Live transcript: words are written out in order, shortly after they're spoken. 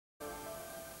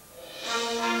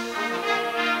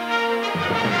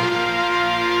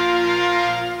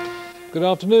Good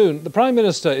afternoon. The Prime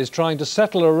Minister is trying to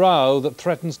settle a row that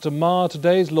threatens to mar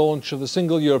today's launch of the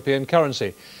single European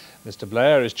currency. Mr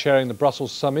Blair is chairing the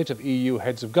Brussels summit of EU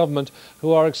heads of government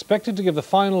who are expected to give the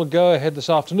final go-ahead this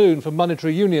afternoon for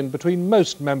monetary union between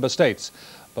most member states.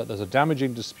 But there's a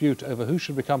damaging dispute over who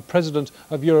should become president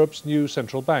of Europe's new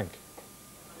central bank.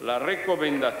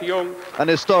 An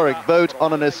historic vote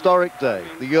on an historic day.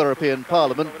 The European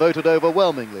Parliament voted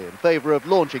overwhelmingly in favour of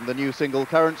launching the new single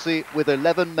currency with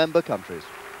 11 member countries.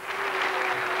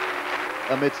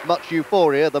 Amidst much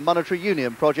euphoria, the monetary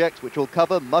union project, which will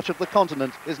cover much of the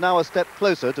continent, is now a step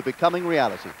closer to becoming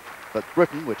reality. But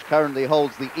Britain, which currently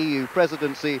holds the EU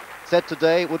presidency, said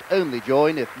today it would only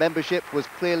join if membership was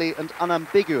clearly and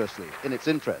unambiguously in its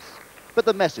interests. But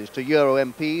the message to Euro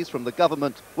MPs from the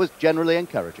government was generally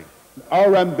encouraging.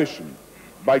 Our ambition,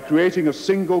 by creating a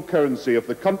single currency of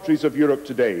the countries of Europe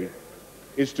today,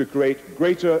 is to create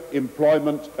greater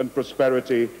employment and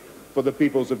prosperity for the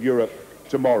peoples of Europe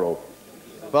tomorrow.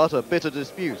 But a bitter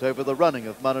dispute over the running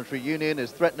of monetary union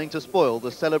is threatening to spoil the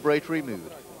celebratory mood.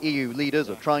 EU leaders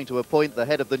are trying to appoint the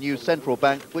head of the new central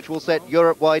bank, which will set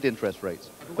Europe-wide interest rates.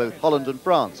 Both Holland and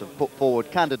France have put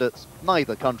forward candidates,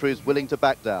 neither country is willing to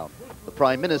back down. The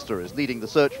Prime Minister is leading the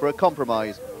search for a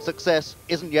compromise. Success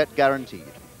isn't yet guaranteed.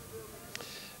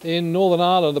 In Northern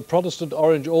Ireland, the Protestant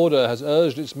Orange Order has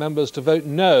urged its members to vote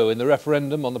no in the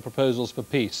referendum on the proposals for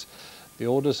peace. The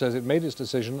order says it made its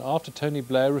decision after Tony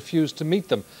Blair refused to meet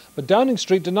them. But Downing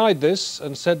Street denied this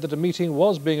and said that a meeting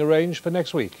was being arranged for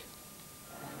next week.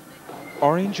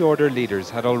 Orange Order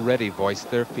leaders had already voiced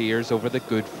their fears over the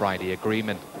Good Friday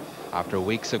Agreement. After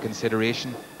weeks of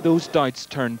consideration, those doubts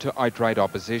turned to outright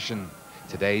opposition.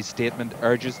 Today's statement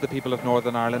urges the people of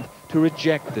Northern Ireland to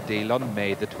reject the deal on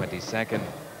May the 22nd.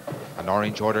 An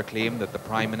Orange Order claim that the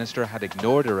Prime Minister had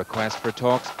ignored a request for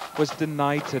talks was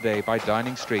denied today by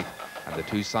Downing Street, and the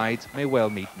two sides may well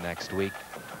meet next week.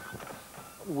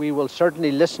 We will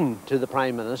certainly listen to the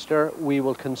Prime Minister. We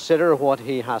will consider what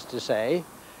he has to say.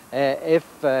 If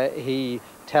he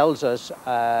tells us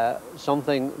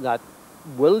something that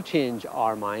will change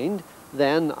our mind,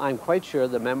 then I'm quite sure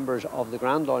the members of the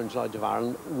Grand Orange Lodge of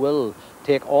Ireland will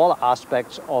take all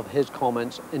aspects of his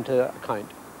comments into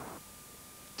account.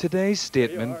 Today's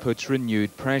statement puts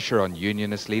renewed pressure on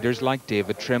unionist leaders like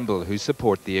David Trimble, who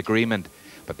support the agreement,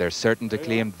 but they're certain to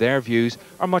claim their views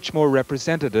are much more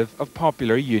representative of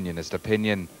popular unionist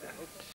opinion.